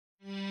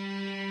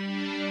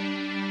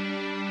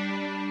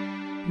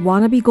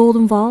Wanna be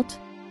golden vault?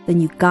 Then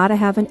you gotta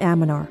have an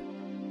Amanar.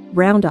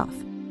 Round off,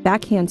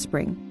 back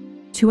handspring,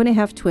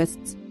 2.5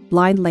 twists,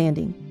 blind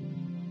landing.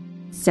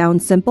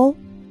 Sound simple?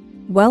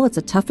 Well, it's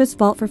the toughest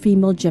vault for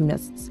female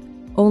gymnasts.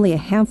 Only a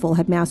handful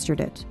have mastered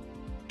it.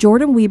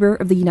 Jordyn Wieber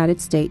of the United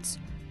States,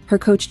 her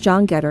coach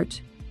John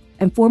Geddert,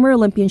 and former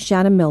Olympian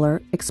Shannon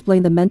Miller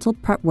explain the mental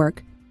prep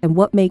work and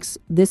what makes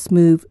this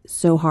move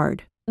so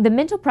hard. The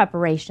mental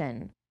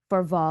preparation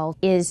for vault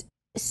is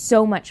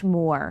so much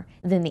more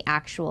than the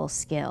actual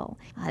skill.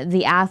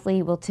 The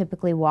athlete will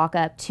typically walk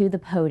up to the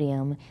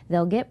podium.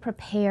 They'll get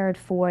prepared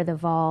for the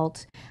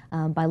vault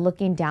by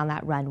looking down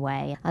that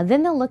runway.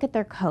 Then they'll look at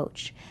their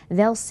coach.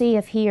 They'll see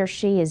if he or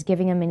she is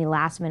giving them any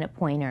last-minute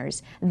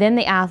pointers. Then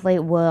the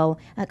athlete will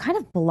kind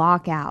of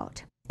block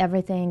out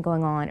everything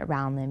going on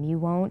around them. You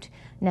won't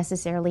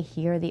necessarily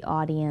hear the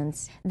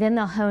audience. Then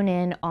they'll hone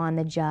in on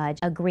the judge.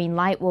 A green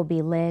light will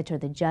be lit or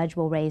the judge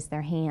will raise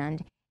their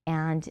hand,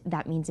 and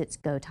that means it's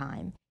go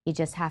time. You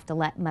just have to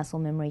let muscle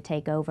memory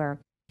take over,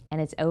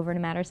 and it's over in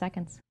a matter of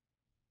seconds.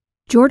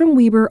 Jordyn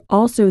Wieber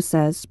also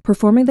says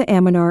performing the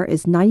Amanar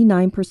is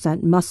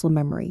 99% muscle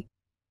memory.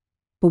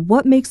 But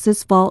what makes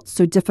this vault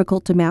so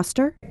difficult to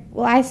master?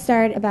 Well, I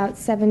start about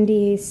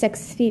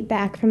 76 feet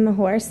back from the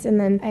horse, and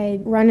then I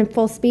run at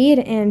full speed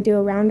and do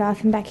a round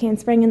off and back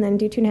handspring, and then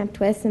do 2.5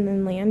 twists and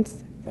then land.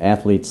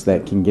 Athletes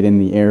that can get in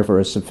the air for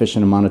a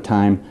sufficient amount of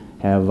time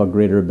have a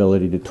greater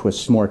ability to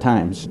twist more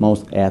times.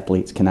 Most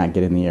athletes cannot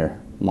get in the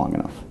air long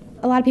enough.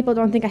 A lot of people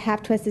don't think a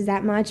half twist is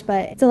that much,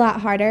 but it's a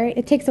lot harder.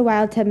 It takes a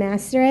while to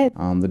master it.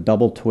 The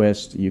double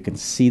twist, you can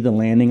see the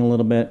landing a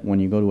little bit. When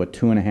you go to a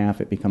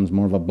 2.5, it becomes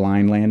more of a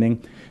blind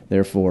landing.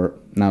 Therefore,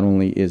 not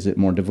only is it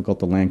more difficult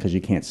to land because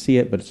you can't see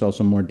it, but it's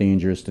also more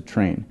dangerous to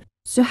train.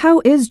 So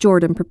how is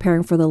Jordyn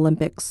preparing for the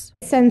Olympics?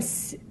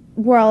 Since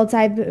Worlds,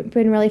 I've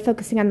been really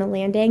focusing on the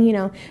landing. You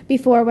know,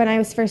 before when I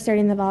was first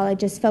starting the vault, I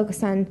just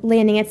focused on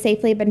landing it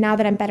safely, but now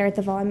that I'm better at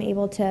the vault, I'm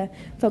able to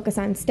focus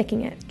on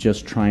sticking it.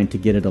 Just trying to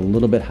get it a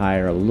little bit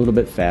higher, a little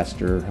bit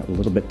faster, a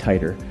little bit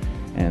tighter,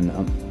 and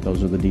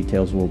those are the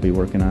details we'll be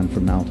working on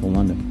from now till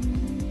London.